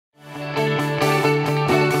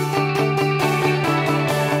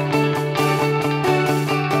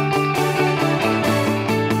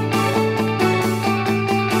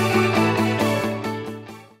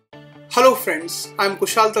I am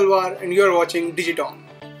Kushal तलवार and you are watching डिजिटॉन।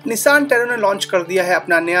 Nissan tarot ने launch कर दिया है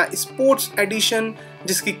अपना नया स्पोर्ट्स एडिशन,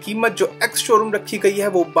 जिसकी कीमत जो एक्स शोरूम रखी गई है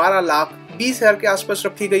वो 12,20,000 के आसपास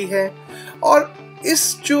रखी गई है। और इस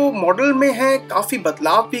जो मॉडल में है काफ़ी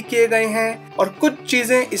बदलाव भी किए गए हैं और कुछ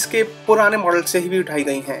चीज़ें इसके पुराने मॉडल से ही भी उठाई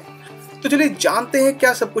गई हैं। तो चलिए जानते हैं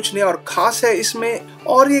क्या सब कुछ नया और ख़ास है इसमें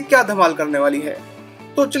और ये क्या धमाल करने वाली है।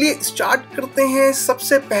 तो चलिए स्टार्ट करते हैं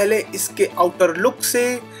सबसे पहले इसके आउटर लुक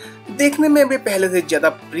से। देखने में भी पहले से ज़्यादा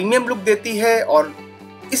प्रीमियम लुक देती है और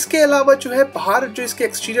इसके अलावा जो है बाहर जो इसके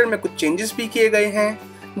एक्सटीरियर में कुछ चेंजेस भी किए गए हैं,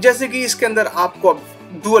 जैसे कि इसके अंदर आपको अब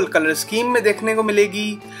डुअल कलर स्कीम में देखने को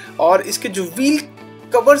मिलेगी और इसके जो व्हील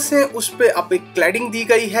कवर्स हैं उस पर अब एक क्लैडिंग दी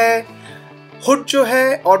गई है। हुड जो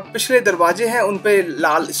है और पिछले दरवाजे हैं उन पे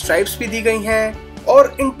लाल स्ट्राइप्स भी दी गई हैं।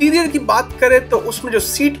 और इंटीरियर की बात करें तो उसमें जो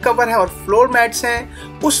सीट कवर है और फ्लोर मैट्स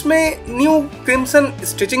हैं उसमें न्यू क्रिम्सन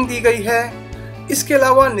स्टिचिंग दी गई है। इसके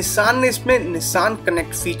अलावा निसान ने इसमें निसान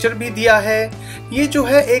कनेक्ट फीचर भी दिया है। ये जो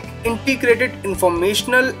है एक integrated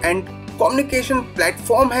informational and communication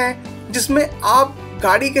platform है जिसमें आप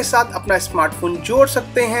गाड़ी के साथ अपना स्मार्टफोन जोड़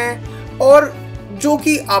सकते हैं और जो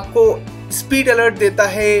कि आपको स्पीड अलर्ट देता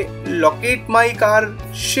है, locate my car,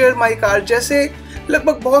 share my car जैसे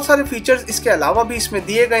लगभग बहुत सारे फीचर्स इसके अलावा भी इसमें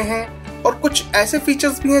दिए गए हैं। और कुछ ऐसे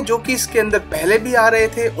फीचर्स भी हैं जो कि इसके अंदर पहले भी आ रहे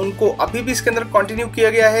थे, उनको अभी भी इसके अंदर कंटिन्यू किया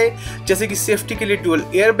गया है, जैसे कि सेफ्टी के लिए डुअल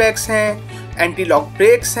एयरबैग्स हैं, एंटी लॉक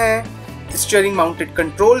ब्रेक्स हैं, स्टीयरिंग माउंटेड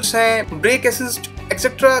कंट्रोल्स हैं, ब्रेक असिस्ट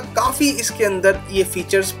एक्सेट्रा। काफ़ी इसके अंदर ये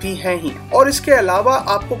फीचर्स भी हैं ही। और इसके अलावा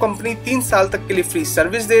आपको कंपनी 3 साल तक के लिए फ्री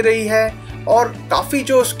सर्विस दे रही है और काफ़ी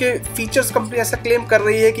जो उसके फीचर्स कंपनी ऐसा क्लेम कर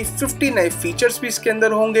रही है कि 50 नए फीचर्स भी इसके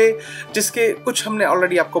अंदर होंगे, जिसके कुछ हमने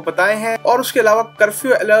ऑलरेडी आपको बताए हैं। और उसके अलावा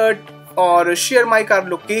कर्फ्यू अलर्ट और शेयर माई कार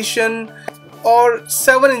लोकेशन और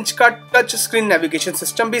 7 इंच का टच स्क्रीन नेविगेशन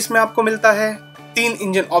सिस्टम भी इसमें आपको मिलता है। 3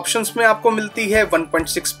 इंजन ऑप्शंस में आपको मिलती है,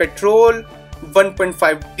 1.6 petrol,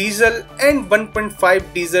 1.5 diesel and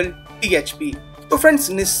 1.5 diesel THP। तो फ्रेंड्स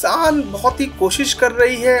निसान बहुत ही कोशिश कर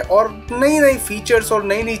रही है और नई नई फीचर्स और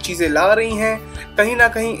नई नई चीज़ें ला रही हैं। कहीं ना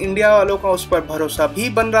कहीं इंडिया वालों का उस पर भरोसा भी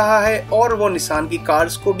बन रहा है और वो निसान की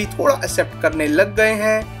कार्स को भी थोड़ा एक्सेप्ट करने लग गए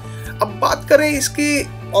हैं। अब बात करें इसकी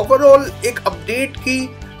ओवरऑल एक अपडेट की,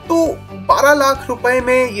 तो 12 लाख रुपए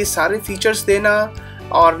में ये सारे फीचर्स देना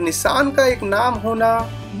और निसान का एक नाम होना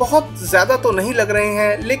बहुत ज़्यादा तो नहीं लग रहे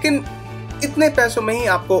हैं, लेकिन इतने पैसों में ही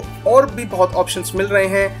आपको और भी बहुत ऑप्शंस मिल रहे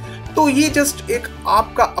हैं। तो ये जस्ट एक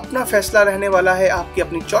आपका अपना फैसला रहने वाला है, आपकी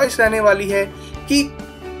अपनी चॉइस रहने वाली है कि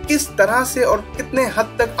किस तरह से और कितने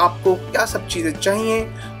हद तक आपको क्या सब चीज़ें चाहिए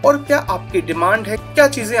और क्या आपकी डिमांड है, क्या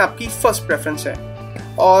चीज़ें आपकी फर्स्ट प्रेफरेंस है।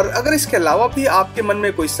 और अगर इसके अलावा भी आपके मन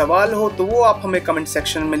में कोई सवाल हो तो वो आप हमें कमेंट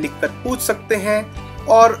सेक्शन में लिखकर पूछ सकते हैं।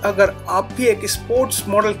 और अगर आप भी एक स्पोर्ट्स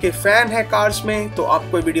मॉडल के फैन हैं कार्स में तो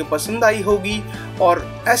आपको ये वीडियो पसंद आई होगी और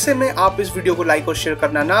ऐसे में आप इस वीडियो को लाइक और शेयर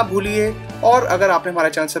करना ना भूलिए। और अगर आपने हमारा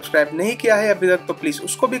चैनल सब्सक्राइब नहीं किया है अभी तक तो प्लीज़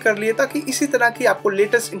उसको भी कर लिए, ताकि इसी तरह की आपको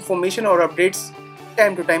लेटेस्ट इन्फॉर्मेशन और अपडेट्स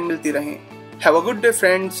टाइम टू टाइम मिलती रहें। Have a good day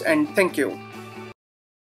friends and thank you.